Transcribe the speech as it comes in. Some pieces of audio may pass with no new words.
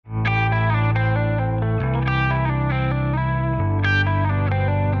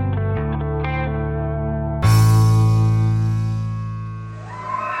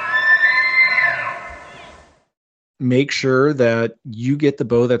make sure that you get the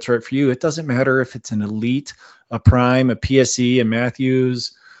bow that's right for you. It doesn't matter if it's an Elite, a Prime, a PSE, a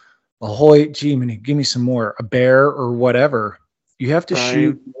Matthews, a Hoyt, gee, give me some more, a Bear or whatever. You have to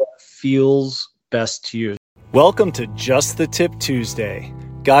shoot what feels best to you. Welcome to Just the Tip Tuesday,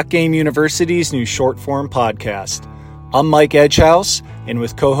 Got Game University's new short form podcast. I'm Mike Edgehouse, and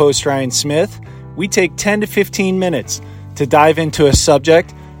with co-host Ryan Smith, we take 10 to 15 minutes to dive into a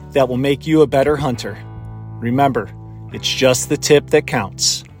subject that will make you a better hunter. Remember, it's just the tip that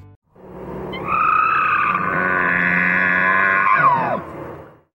counts.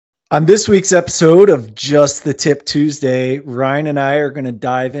 On this week's episode of Just the Tip Tuesday, Ryan and I are going to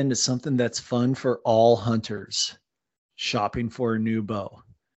dive into something that's fun for all hunters, shopping for a new bow.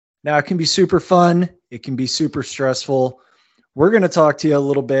 Now, it can be super fun. It can be super stressful. We're going to talk to you a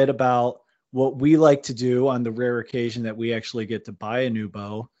little bit about what we like to do on the rare occasion that we actually get to buy a new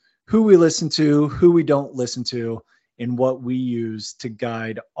bow, who we listen to, who we don't listen to, and what we use to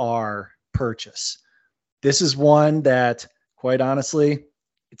guide our purchase. This is one that, quite honestly,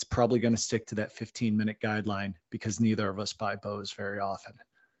 it's probably going to stick to that 15-minute guideline because neither of us buy bows very often.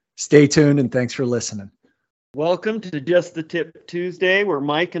 Stay tuned and thanks for listening. Welcome to Just the Tip Tuesday, where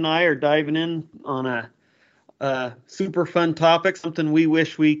Mike and I are diving in on a super fun topic, something we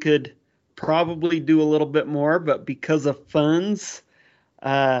wish we could probably do a little bit more, but because of funds,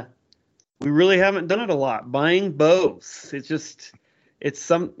 we really haven't done it a lot. Buying bows.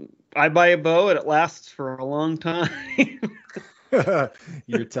 I buy a bow and it lasts for a long time.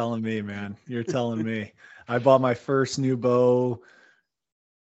 You're telling me, man. You're telling me. I bought my first new bow,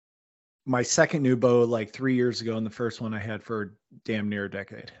 my second new bow like 3 years ago, and the first one I had for damn near a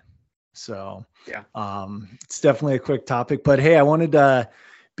decade. So yeah, it's definitely a quick topic. But hey, I wanted to,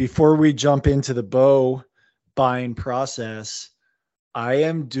 before we jump into the bow buying process, I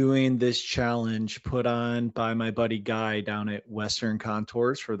am doing this challenge put on by my buddy Guy down at Western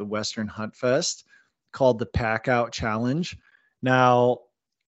Contours for the Western Hunt Fest called the Pack Out Challenge. Now,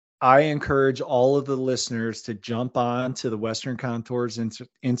 I encourage all of the listeners to jump on to the Western Contours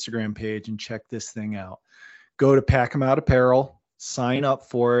Instagram page and check this thing out. Go to Pack 'em Out Apparel, sign up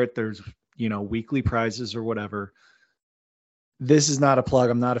for it. There's, weekly prizes or whatever. This is not a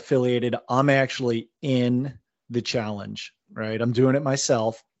plug. I'm not affiliated. I'm actually in the challenge, right? I'm doing it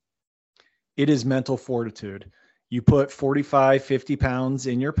myself. It is mental fortitude. You put 45, 50 pounds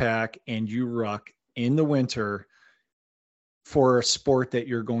in your pack and you ruck in the winter for a sport that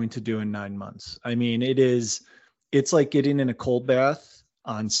you're going to do in 9 months. I mean, it's like getting in a cold bath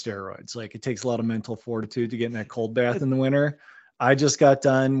on steroids. Like, it takes a lot of mental fortitude to get in that cold bath in the winter. I just got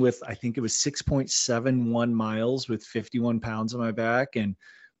done with, I think it was 6.71 miles with 51 pounds on my back. And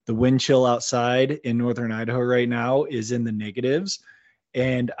the wind chill outside in northern Idaho right now is in the negatives.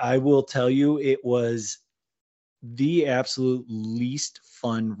 And I will tell you, it was the absolute least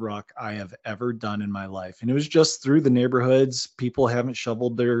fun ruck I have ever done in my life. And it was just through the neighborhoods. People haven't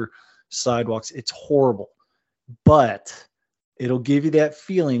shoveled their sidewalks. It's horrible, but it'll give you that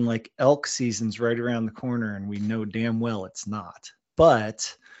feeling like elk season's right around the corner. And we know damn well it's not,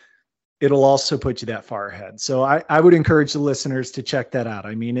 but it'll also put you that far ahead. So I would encourage the listeners to check that out.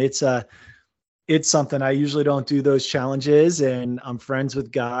 I mean, it's something. I usually don't do those challenges, and I'm friends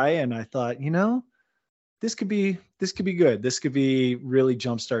with Guy, and I thought, this could be good. This could be really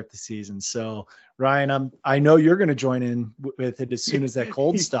jumpstart the season. So Ryan, I know you're going to join in with it as soon as that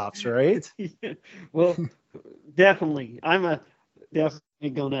cold stops, right? Well, definitely. I'm definitely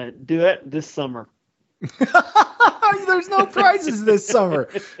going to do it this summer. There's no prizes this summer.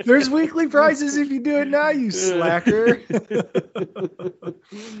 There's weekly prizes if you do it now, you slacker.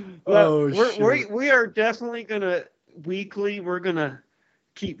 We are definitely going to weekly. We're going to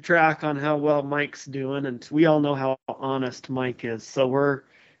keep track on how well Mike's doing, and we all know how honest Mike is. So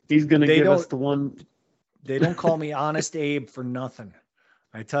he's going to give us the one. They don't call me Honest Abe for nothing.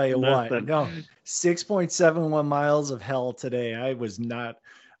 I tell you what, no, 6.71 miles of hell today. I was not,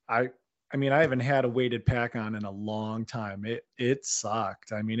 I haven't had a weighted pack on in a long time. It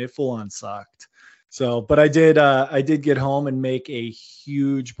sucked. I mean, it full on sucked. So, but I did get home and make a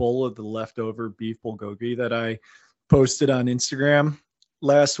huge bowl of the leftover beef bulgogi that I posted on Instagram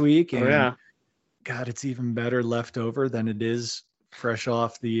last week. And God, it's even better left over than it is fresh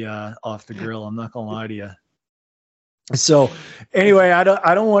off the grill. I'm not gonna lie to you. So anyway, I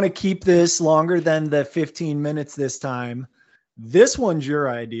don't want to keep this longer than the 15 minutes this time. This one's your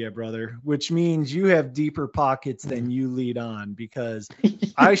idea, brother, which means you have deeper pockets than you lead on, because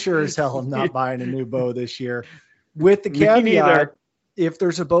I sure as hell am not buying a new bow this year. With the caveat, if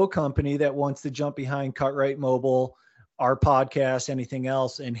there's a bow company that wants to jump behind Cut-Rite Mobile, our podcast, anything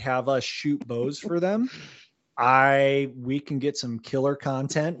else, and have us shoot bows for them, we can get some killer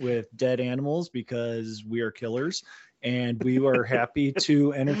content with dead animals because we are killers, and we are happy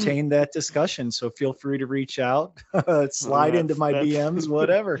to entertain that discussion. So feel free to reach out, slide into my DMs,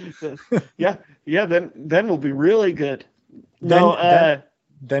 whatever. yeah. Then we'll be really good.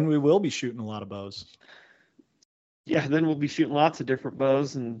 Then we will be shooting a lot of bows. Yeah, then we'll be shooting lots of different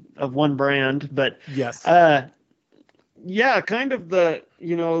bows and of one brand. But yes, yeah, kind of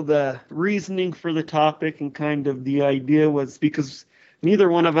the reasoning for the topic and kind of the idea was because neither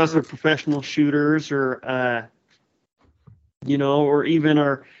one of us are professional shooters or or even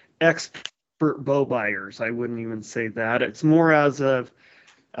are expert bow buyers. I wouldn't even say that. It's more as of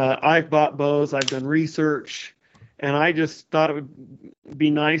I've bought bows, I've done research, and I just thought it would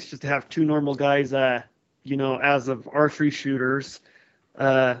be nice just to have two normal guys, as of archery shooters,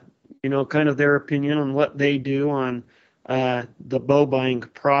 kind of their opinion on what they do on the bow buying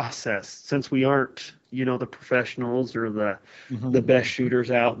process, since we aren't, the professionals or the best shooters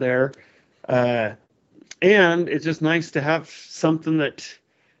out there. And it's just nice to have something that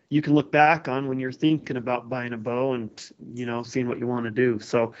you can look back on when you're thinking about buying a bow and, seeing what you want to do.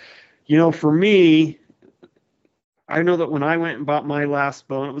 So, for me, I know that when I went and bought my last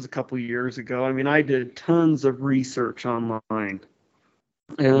bow, and it was a couple of years ago, I did tons of research online.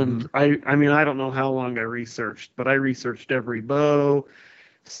 And I don't know how long I researched, but I researched every bow,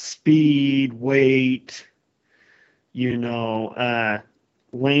 speed, weight, length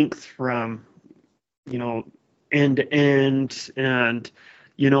from, end to end. And,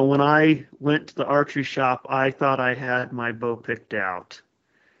 when I went to the archery shop, I thought I had my bow picked out,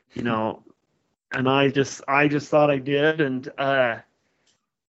 and I just thought I did. And I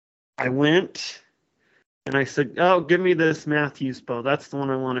went and I said, "Oh, give me this Matthews bow. That's the one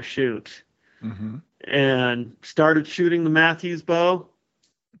I want to shoot." And started shooting the Matthews bow.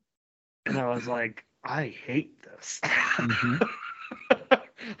 And I was like, I hate this.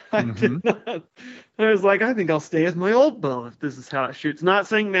 I did not. I was like, I think I'll stay with my old bow if this is how it shoots. Not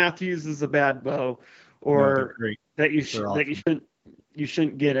saying Matthews is a bad bow or that you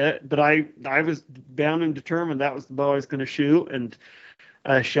shouldn't get it, but I was bound and determined that was the bow I was going to shoot, and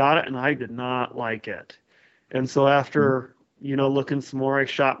I shot it, and I did not like it. And so after looking some more, I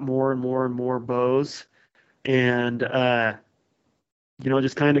shot more and more and more bows, and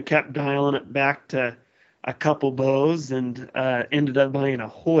just kind of kept dialing it back to a couple bows, and ended up buying a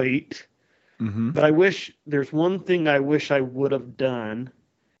Hoyt. But there's one thing I wish I would have done,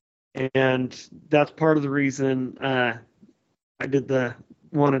 and that's part of the reason I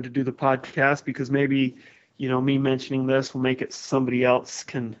wanted to do the podcast, because maybe me mentioning this will make it somebody else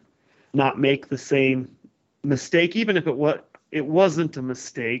can not make the same mistake, even if it wasn't a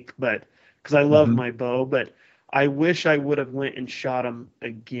mistake, but because I love my bow. But I wish I would have went and shot them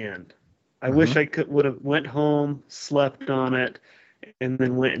again. I wish I would have went home, slept on it, and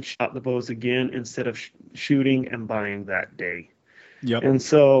then went and shot the bows again instead of shooting and buying that day. Yep. And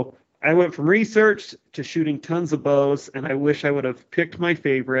so I went from research to shooting tons of bows, and I wish I would have picked my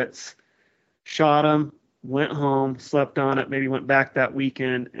favorites, shot them, went home, slept on it, maybe went back that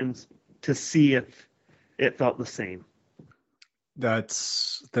weekend and to see if it felt the same.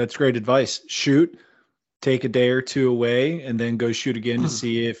 That's great advice. Shoot, take a day or two away, and then go shoot again to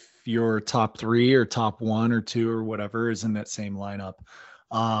see if your top 3 or top 1 or 2 or whatever is in that same lineup.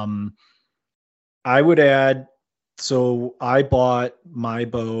 I would add, so I bought my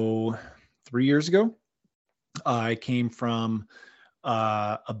bow 3 years ago. I came from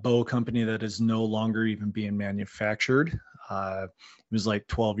a bow company that is no longer even being manufactured. It was like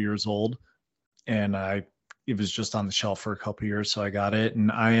 12 years old, and it was just on the shelf for a couple of years, so I got it.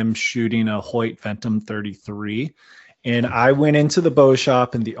 And I am shooting a Hoyt Ventum 33. And I went into the bow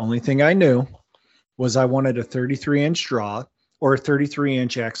shop, and the only thing I knew was I wanted a 33-inch draw, or a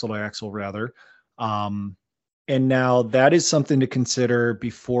 33-inch axle to axle rather. And now that is something to consider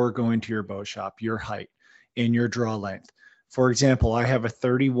before going to your bow shop, your height and your draw length. For example, I have a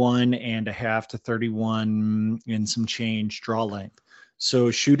 31.5 to 31 and some change draw length. So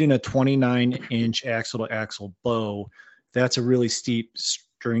shooting a 29-inch axle to axle bow, that's a really steep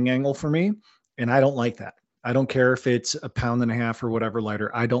string angle for me. And I don't like that. I don't care if it's 1.5 pounds or whatever lighter.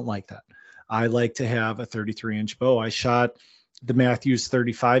 I don't like that. I like to have a 33-inch bow. I shot the Matthews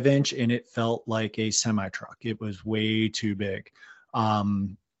 35-inch, and it felt like a semi-truck. It was way too big.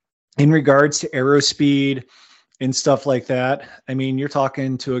 In regards to arrow speed and stuff like that, you're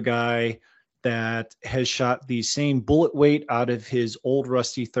talking to a guy that has shot the same bullet weight out of his old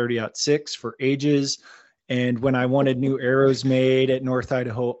rusty 30-06 for ages. And when I wanted new arrows made at North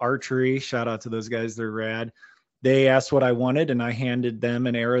Idaho Archery, shout out to those guys, they're rad. They asked what I wanted, and I handed them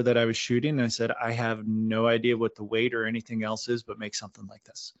an arrow that I was shooting. And I said, I have no idea what the weight or anything else is, but make something like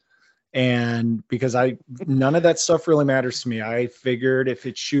this. And because none of that stuff really matters to me, I figured if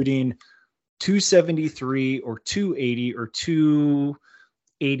it's shooting 273 or 280 or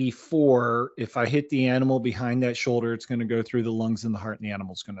 284, if I hit the animal behind that shoulder, it's going to go through the lungs and the heart, and the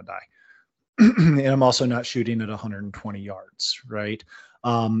animal's going to die. And I'm also not shooting at 120 yards, right?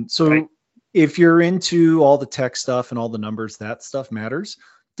 So if you're into all the tech stuff and all the numbers, that stuff matters.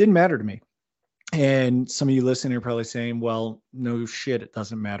 Didn't matter to me. And some of you listening are probably saying, well, no shit, it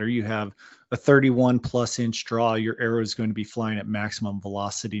doesn't matter. You have a 31 plus inch draw. Your arrow is going to be flying at maximum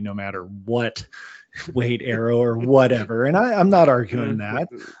velocity no matter what weight arrow or whatever. And I'm not arguing that.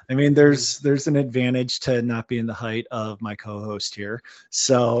 I mean, there's an advantage to not being the height of my co-host here.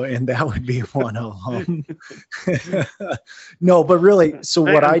 So, and that would be one of them. No, but really, so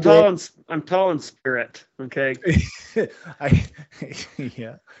what I'm tall in spirit. Okay.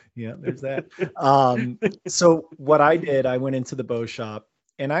 Yeah, there's that. So what I did, I went into the bow shop,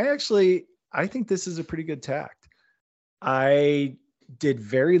 and I think this is a pretty good tact. I did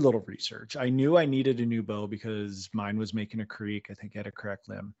very little research. I knew I needed a new bow because mine was making a creak. I think I had a cracked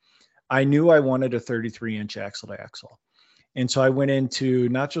limb. I knew I wanted a 33-inch axle to axle. And so I went into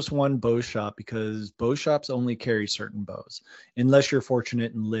not just one bow shop, because bow shops only carry certain bows, unless you're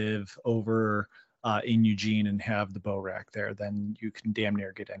fortunate and live over in Eugene and have the bow rack there, then you can damn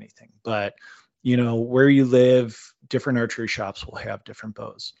near get anything. But, where you live, different archery shops will have different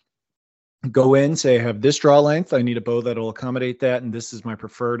bows. Go in, say, I have this draw length. I need a bow that will accommodate that. And this is my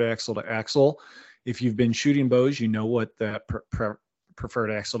preferred axle to axle. If you've been shooting bows, you know what that preferred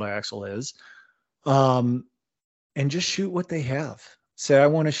axle to axle is. And just shoot what they have. Say, I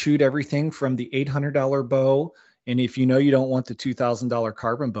want to shoot everything from the $800 bow. And if you don't want the $2,000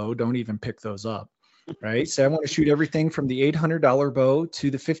 carbon bow, don't even pick those up, right? Say, I want to shoot everything from the $800 bow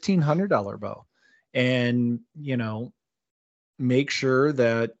to the $1,500 bow. And, make sure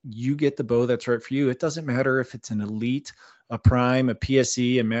that you get the bow that's right for you. It doesn't matter if it's an Elite, a Prime, a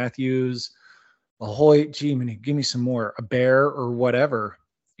PSE, a Matthews, a Hoyt, give me some more, a Bear or whatever.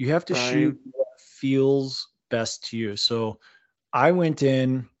 You have to shoot what feels best to you. So I went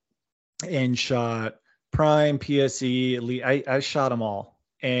in and shot Prime, PSE, Elite. I shot them all.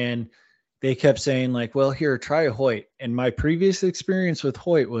 And they kept saying like, well, here, try a Hoyt. And my previous experience with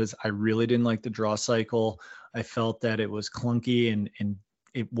Hoyt was I really didn't like the draw cycle. I felt that it was clunky and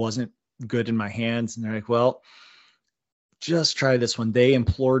it wasn't good in my hands. And they're like, well, just try this one. They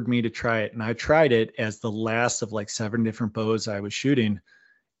implored me to try it. And I tried it as the last of like 7 different bows I was shooting.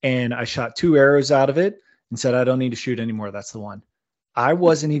 And I shot 2 arrows out of it and said, I don't need to shoot anymore. That's the one. I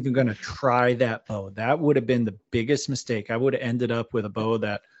wasn't even going to try that bow. That would have been the biggest mistake. I would have ended up with a bow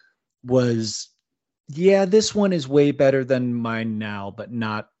that was, this one is way better than mine now, but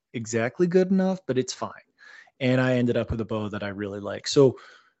not exactly good enough, but it's fine. And I ended up with a bow that I really like. So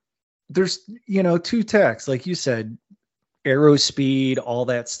there's, 2 tacks, like you said, arrow speed, all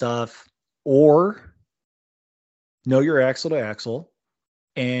that stuff, or know your axle to axle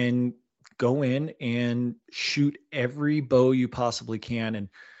and go in and shoot every bow you possibly can. And,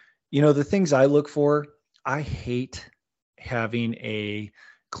 the things I look for, I hate having a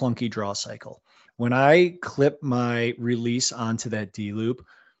clunky draw cycle. When I clip my release onto that D-loop,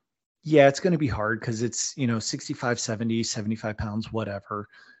 it's going to be hard because it's, 65, 70, 75 pounds, whatever,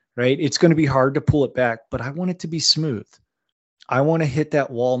 right? It's going to be hard to pull it back, but I want it to be smooth. I want to hit that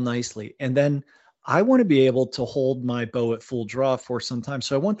wall nicely. And then I want to be able to hold my bow at full draw for some time.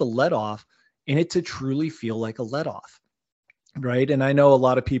 So I want the let off and it to truly feel like a let off, right? And I know a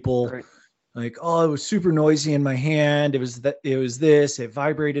lot of people like, oh, it was super noisy in my hand. It was this, it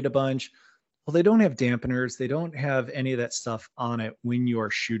vibrated a bunch. Well, they don't have dampeners. They don't have any of that stuff on it when you are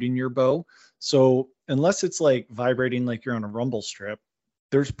shooting your bow. So unless it's like vibrating like you're on a rumble strip,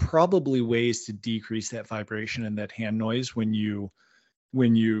 there's probably ways to decrease that vibration and that hand noise when you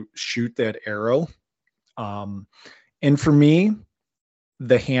shoot that arrow. And for me,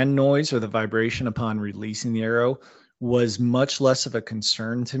 the hand noise or the vibration upon releasing the arrow was much less of a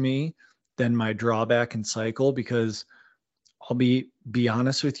concern to me than my drawback and cycle, because I'll be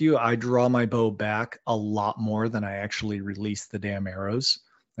honest with you, I draw my bow back a lot more than I actually release the damn arrows.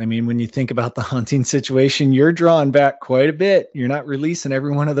 I mean, when you think about the hunting situation, you're drawing back quite a bit. You're not releasing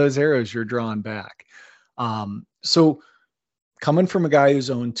every one of those arrows, you're drawing back. So coming from a guy who's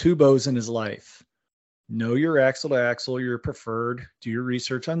owned 2 bows in his life, know your axle to axle, your preferred, do your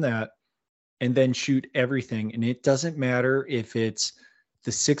research on that, and then shoot everything. And it doesn't matter if it's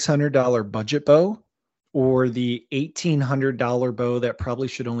the $600 budget bow or the $1,800 bow that probably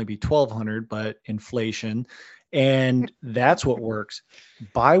should only be $1,200, but inflation. And that's what works.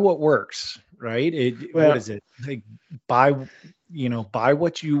 Buy what works, right? What is it? Like buy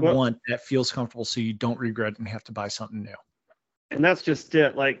what you want that feels comfortable so you don't regret and have to buy something new. And that's just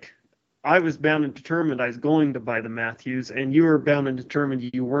it. Like I was bound and determined I was going to buy the Mathews, and you were bound and determined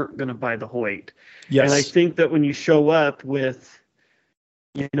you weren't going to buy the Hoyt. Yes. And I think that when you show up with,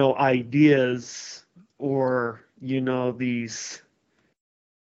 ideas or, these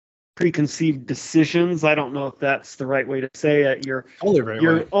preconceived decisions, I don't know if that's the right way to say it. You're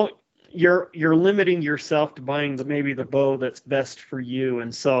limiting yourself to buying maybe the bow that's best for you.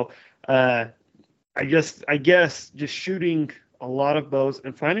 And so, I guess just shooting a lot of bows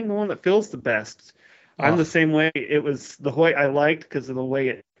and finding the one that feels the best. I'm the same way. It was the Hoyt I liked because of the way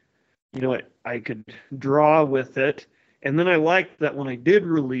it, I could draw with it. And then I liked that when I did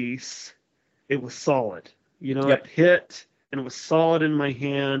release, it was solid. It hit and it was solid in my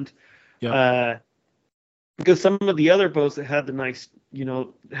hand. Yep. Because some of the other bows that had the nice,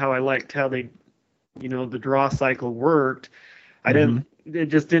 how I liked how they, the draw cycle worked. It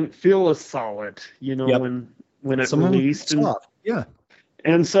just didn't feel as solid, when it released. Yeah.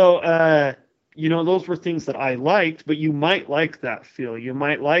 And so, those were things that I liked, but you might like that feel. You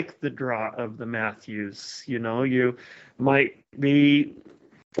might like the draw of the Mathews. You might be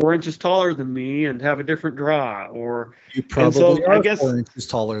 4 inches taller than me and have a different draw, or you probably are 4 inches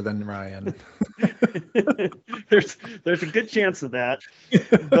taller than Ryan. There's a good chance of that,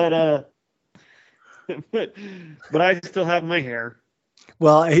 but I still have my hair.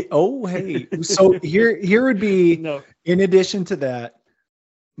 Well, hey. So here would be, in addition to that,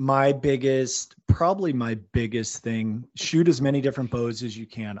 probably my biggest thing, shoot as many different bows as you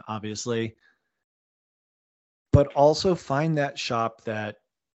can, obviously, but also find that shop that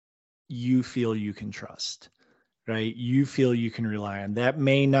you feel you can trust, right? You feel you can rely on. That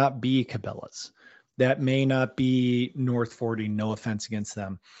may not be Cabela's. That may not be North 40, no offense against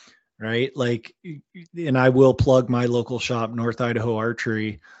them. Right? Like, and I will plug my local shop, North Idaho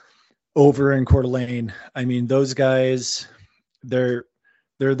Archery, over in Coeur d'Alene. I mean, those guys, they're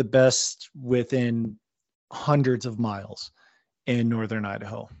the best within hundreds of miles in Northern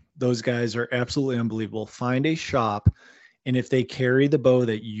Idaho. Those guys are absolutely unbelievable. Find a shop, and if they carry the bow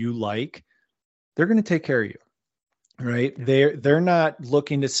that you like, they're going to take care of you. Right? They're not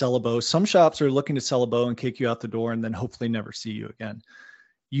looking to sell a bow. Some shops are looking to sell a bow and kick you out the door and then hopefully never see you again.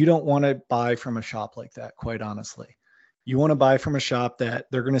 You don't want to buy from a shop like that, quite honestly. You want to buy from a shop that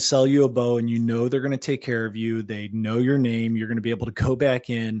they're going to sell you a bow and they're going to take care of you. They know your name. You're going to be able to go back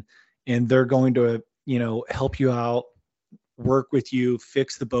in and they're going to, help you out, work with you,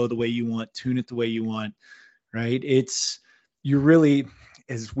 fix the bow the way you want, tune it the way you want, right? You're really,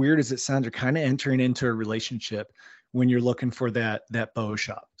 as weird as it sounds, you're kind of entering into a relationship when you're looking for that bow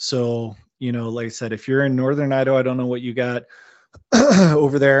shop. So, like I said, if you're in Northern Idaho, I don't know what you got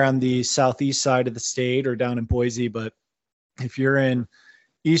over there on the southeast side of the state or down in Boise, but if you're in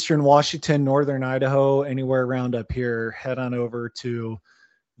Eastern Washington, Northern Idaho, anywhere around up here, head on over to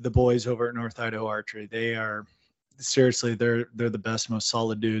the boys over at North Idaho Archery. They are seriously, they're the best, most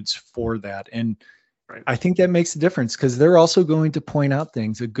solid dudes for that. And I think that makes a difference because they're also going to point out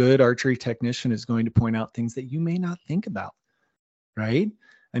things. A good archery technician is going to point out things that you may not think about, right?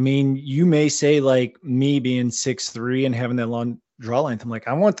 I mean, you may say, like me being 6'3" and having that long draw length, I'm like,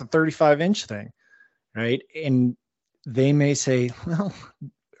 I want the 35-inch thing, right? And they may say, well,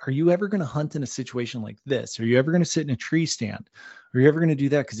 are you ever going to hunt in a situation like this? Are you ever going to sit in a tree stand? Are you ever going to do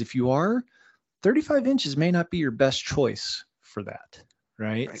that? Because if you are, 35 inches may not be your best choice for that,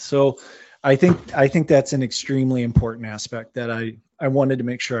 right? So I think that's an extremely important aspect that I wanted to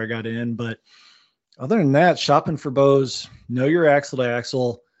make sure I got in. But other than that, shopping for bows, know your axle to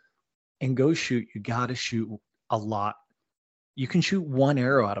axle, and go shoot. You got to shoot a lot. You can shoot one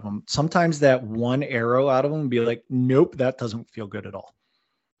arrow out of them. Sometimes that one arrow out of them be like, nope, that doesn't feel good at all.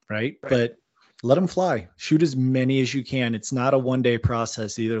 Right? But let them fly. Shoot as many as you can. It's not a one-day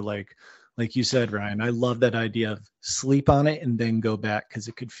process either. Like you said, Ryan, I love that idea of sleep on it and then go back because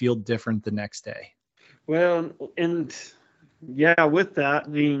it could feel different the next day. Well, and yeah, with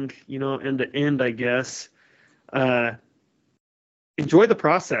that being, end to end, I guess, enjoy the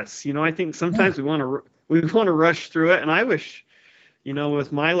process. I think sometimes we want to rush through it. And I wish,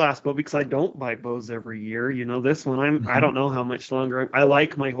 with my last bow, because I don't buy bows every year, this one, I don't know how much longer I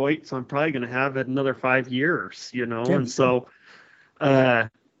like my Hoyt. So I'm probably going to have it another 5 years, and so,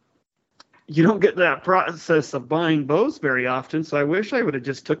 you don't get that process of buying bows very often. So I wish I would have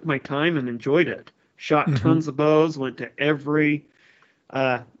just took my time and enjoyed it. Shot tons of bows, went to every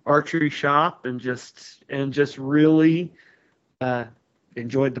archery shop and just really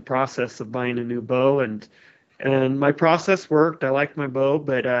enjoyed the process of buying a new bow. And And my process worked. I liked my bow,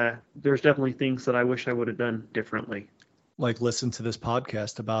 but there's definitely things that I wish I would have done differently. Like listen to this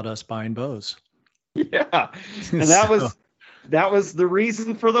podcast about us buying bows. Yeah. And that was the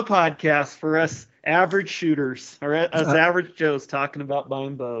reason for the podcast, for us average shooters, or us average Joes talking about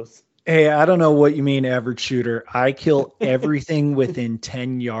buying bows. Hey, I don't know what you mean average shooter. I kill everything within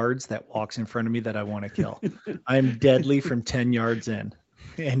 10 yards that walks in front of me that I want to kill. I'm deadly from 10 yards in,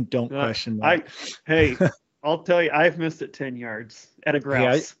 and don't question that. I'll tell you, I've missed at 10 yards at a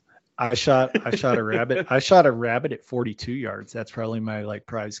grouse. I shot a rabbit. I shot a rabbit at 42 yards. That's probably my like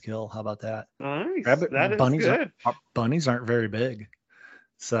prize kill. How about that? Nice. Bunnies good. Bunnies aren't very big.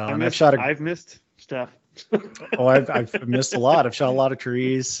 So I've missed stuff. Oh, I've missed a lot. I've shot a lot of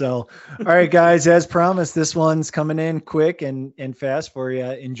trees. So, all right, guys, as promised, this one's coming in quick and fast for you.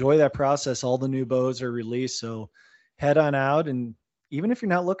 Enjoy that process. All the new bows are released. So head on out. And even if you're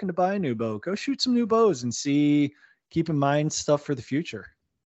not looking to buy a new bow, go shoot some new bows and keep in mind stuff for the future.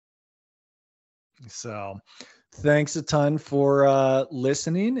 So thanks a ton for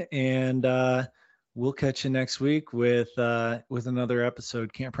listening, and we'll catch you next week with another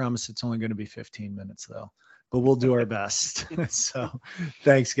episode. Can't promise it's only going to be 15 minutes though, but we'll do our best. So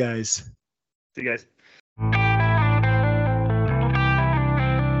thanks, guys. See you guys.